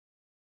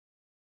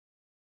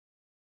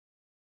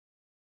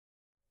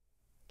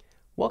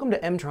Welcome to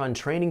Emtron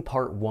Training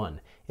Part 1.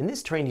 In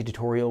this training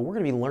tutorial, we're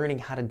going to be learning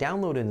how to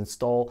download and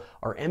install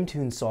our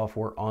EMTune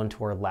software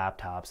onto our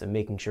laptops and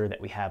making sure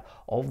that we have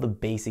all of the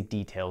basic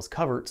details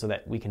covered so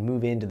that we can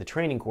move into the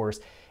training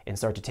course and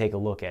start to take a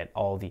look at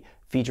all the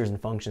features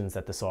and functions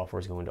that the software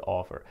is going to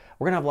offer.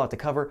 We're going to have a lot to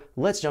cover.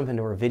 Let's jump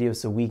into our video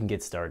so we can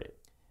get started.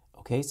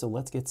 Okay, so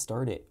let's get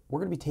started. We're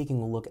going to be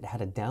taking a look at how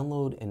to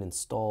download and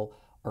install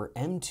our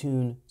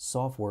EMTune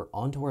software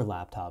onto our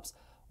laptops.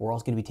 We're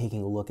also going to be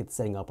taking a look at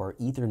setting up our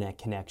Ethernet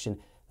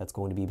connection that's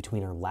going to be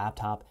between our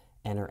laptop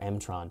and our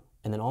Emtron.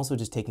 And then also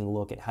just taking a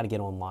look at how to get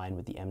online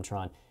with the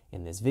Emtron.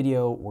 In this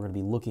video, we're going to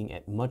be looking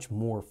at much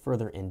more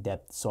further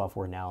in-depth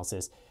software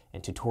analysis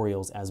and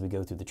tutorials as we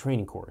go through the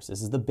training course.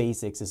 This is the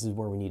basics. This is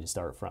where we need to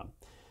start from.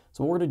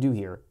 So what we're going to do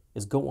here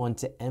is go on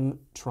to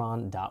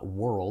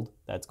emtron.world.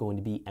 That's going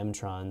to be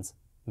Emtron's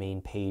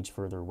main page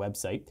for their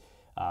website.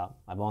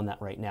 I'm on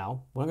that right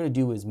now. What I'm going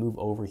to do is move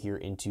over here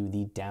into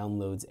the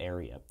downloads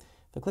area.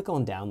 If I click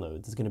on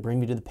downloads, it's going to bring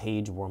me to the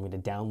page where I'm going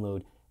to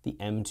download the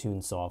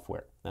EMTune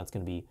software. That's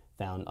going to be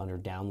found under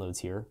downloads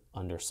here,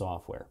 under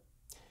software.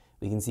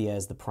 We can see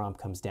as the prompt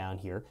comes down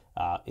here,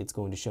 it's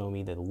going to show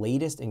me the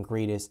latest and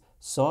greatest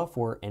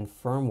software and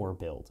firmware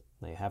build.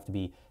 They have to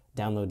be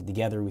downloaded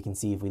together. We can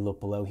see if we look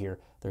below here,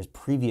 there's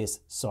previous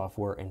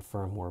software and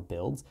firmware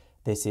builds.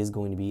 This is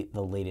going to be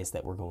the latest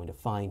that we're going to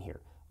find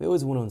here. We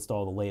always want to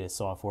install the latest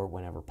software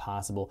whenever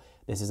possible.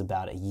 This is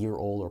about a year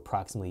old or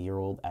approximately a year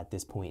old at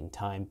this point in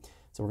time.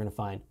 So we're going to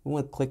find, we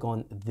want to click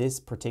on this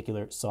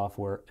particular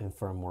software and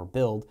firmware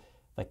build.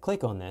 If I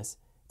click on this,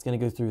 it's going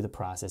to go through the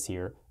process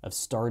here of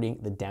starting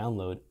the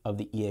download of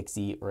the exe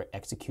or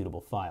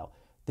executable file.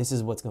 This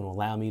is what's going to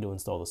allow me to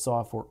install the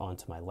software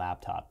onto my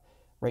laptop.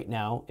 Right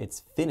now,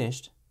 it's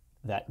finished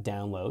that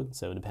download.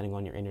 So depending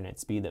on your internet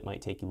speed, that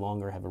might take you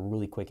longer. I have a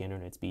really quick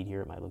internet speed here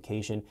at my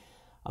location.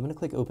 I'm going to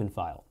click Open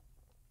File.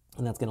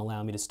 And that's going to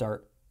allow me to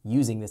start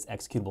using this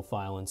executable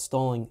file,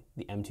 installing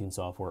the EMTune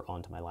software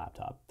onto my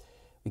laptop.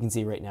 We can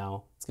see right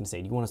now, it's going to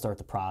say, do you want to start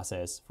the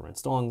process for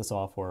installing the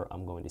software?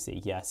 I'm going to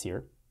say yes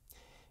here,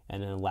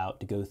 and then allow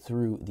it to go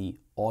through the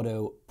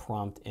auto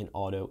prompt and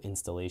auto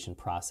installation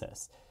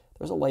process.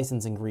 There's a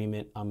license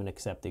agreement. I'm going to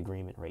accept the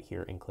agreement right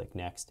here and click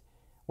next.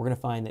 We're going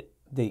to find that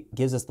it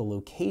gives us the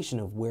location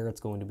of where it's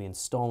going to be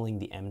installing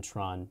the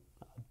Emtron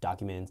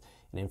documents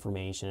and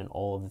information and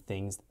all of the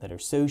things that are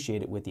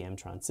associated with the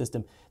Emtron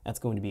system. That's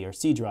going to be our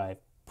C drive,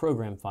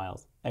 program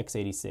files,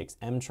 x86,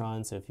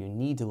 Emtron. So if you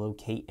need to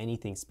locate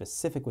anything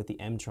specific with the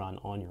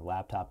Emtron on your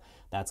laptop,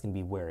 that's going to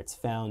be where it's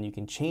found. You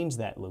can change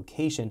that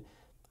location.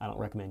 I don't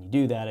recommend you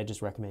do that. I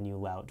just recommend you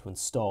allow it to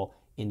install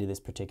into this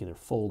particular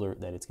folder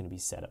that it's going to be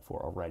set up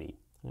for already.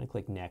 I'm going to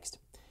click next.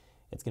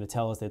 It's going to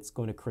tell us that it's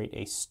going to create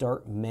a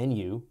start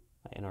menu.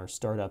 In our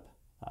startup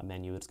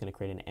menu, it's going to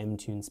create an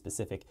EMTune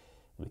specific.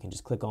 We can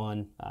just click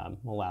on,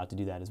 we'll allow it to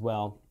do that as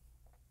well.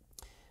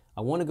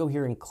 I want to go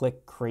here and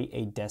click create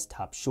a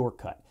desktop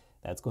shortcut.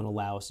 That's going to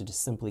allow us to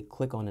just simply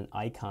click on an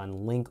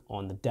icon link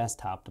on the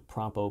desktop to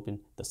prompt open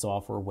the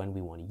software when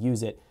we want to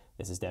use it.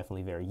 This is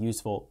definitely very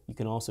useful. You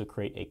can also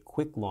create a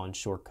quick launch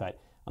shortcut.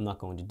 I'm not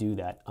going to do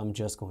that. I'm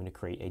just going to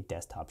create a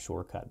desktop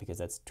shortcut because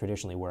that's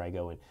traditionally where I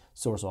go and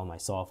source all my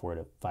software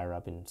to fire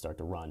up and start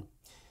to run.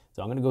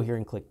 So I'm going to go here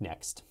and click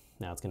next.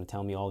 Now it's going to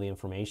tell me all the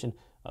information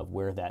of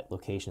where that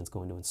location is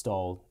going to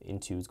install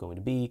into is going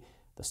to be,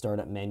 the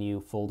startup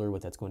menu folder,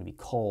 what that's going to be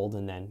called,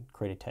 and then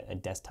create a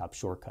desktop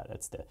shortcut.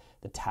 That's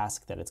the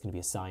task that it's going to be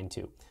assigned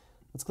to.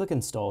 Let's click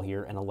install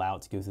here and allow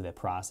it to go through that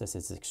process.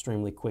 It's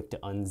extremely quick to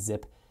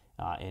unzip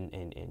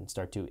and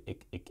start to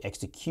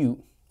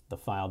execute the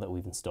file that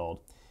we've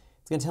installed.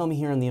 It's going to tell me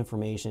here on the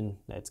information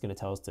that it's going to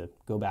tell us to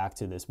go back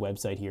to this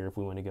website here if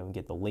we want to go and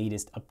get the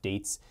latest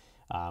updates.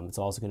 It's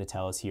also going to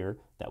tell us here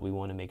that we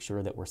want to make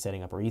sure that we're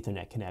setting up our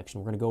Ethernet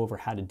connection. We're going to go over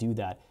how to do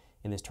that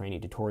in this training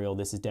tutorial.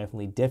 This is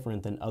definitely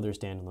different than other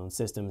standalone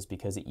systems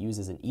because it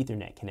uses an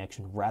Ethernet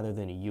connection rather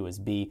than a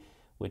USB,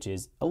 which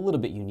is a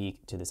little bit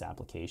unique to this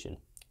application.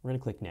 We're going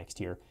to click next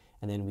here,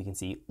 and then we can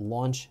see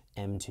Launch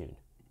EMTune.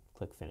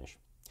 Click Finish.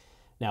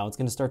 Now it's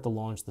going to start to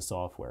launch the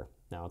software.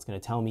 Now it's going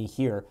to tell me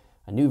here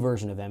a new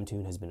version of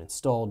EMTune has been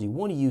installed. You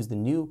want to use the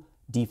new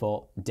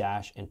default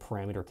dash and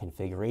parameter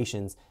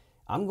configurations.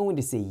 I'm going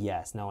to say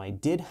yes. Now I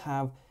did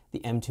have the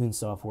EMTune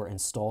software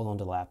installed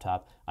onto the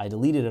laptop. I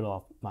deleted it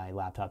off my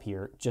laptop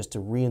here just to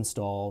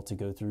reinstall, to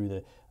go through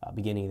the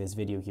beginning of this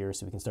video here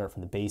so we can start from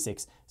the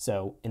basics.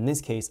 So in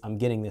this case, I'm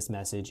getting this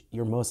message.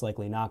 You're most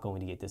likely not going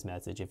to get this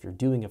message if you're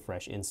doing a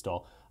fresh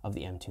install of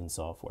the EMTune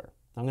software.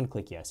 I'm going to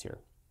click yes here.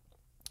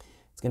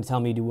 It's going to tell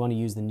me, do we want to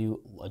use the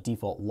new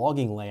default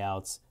logging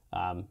layouts?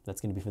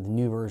 That's going to be for the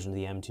new version of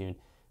the EMTune.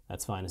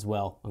 That's fine as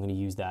well. I'm going to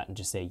use that and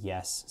just say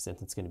yes,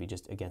 since it's going to be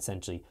just, again,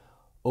 essentially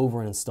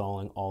over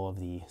installing all of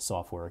the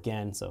software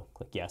again. So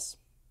click yes.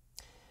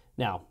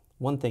 Now,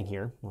 one thing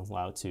here, I'll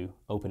allow it to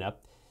open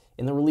up.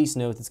 In the release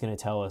notes, it's going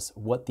to tell us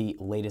what the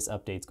latest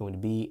update is going to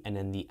be and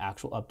then the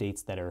actual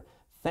updates that are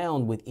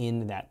found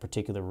within that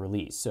particular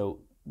release. So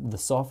the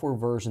software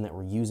version that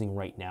we're using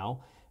right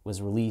now was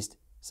released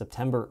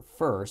September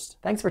 1st.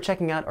 Thanks for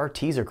checking out our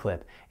teaser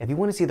clip. If you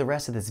want to see the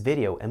rest of this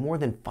video and more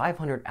than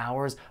 500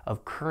 hours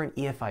of current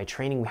EFI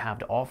training we have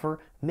to offer,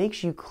 make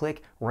sure you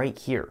click right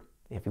here.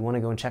 If you want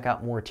to go and check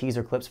out more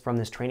teaser clips from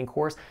this training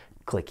course,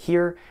 click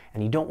here,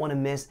 and you don't want to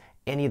miss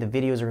any of the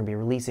videos we're going to be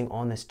releasing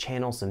on this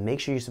channel, so make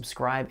sure you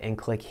subscribe and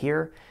click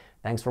here.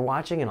 Thanks for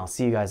watching, and I'll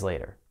see you guys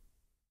later.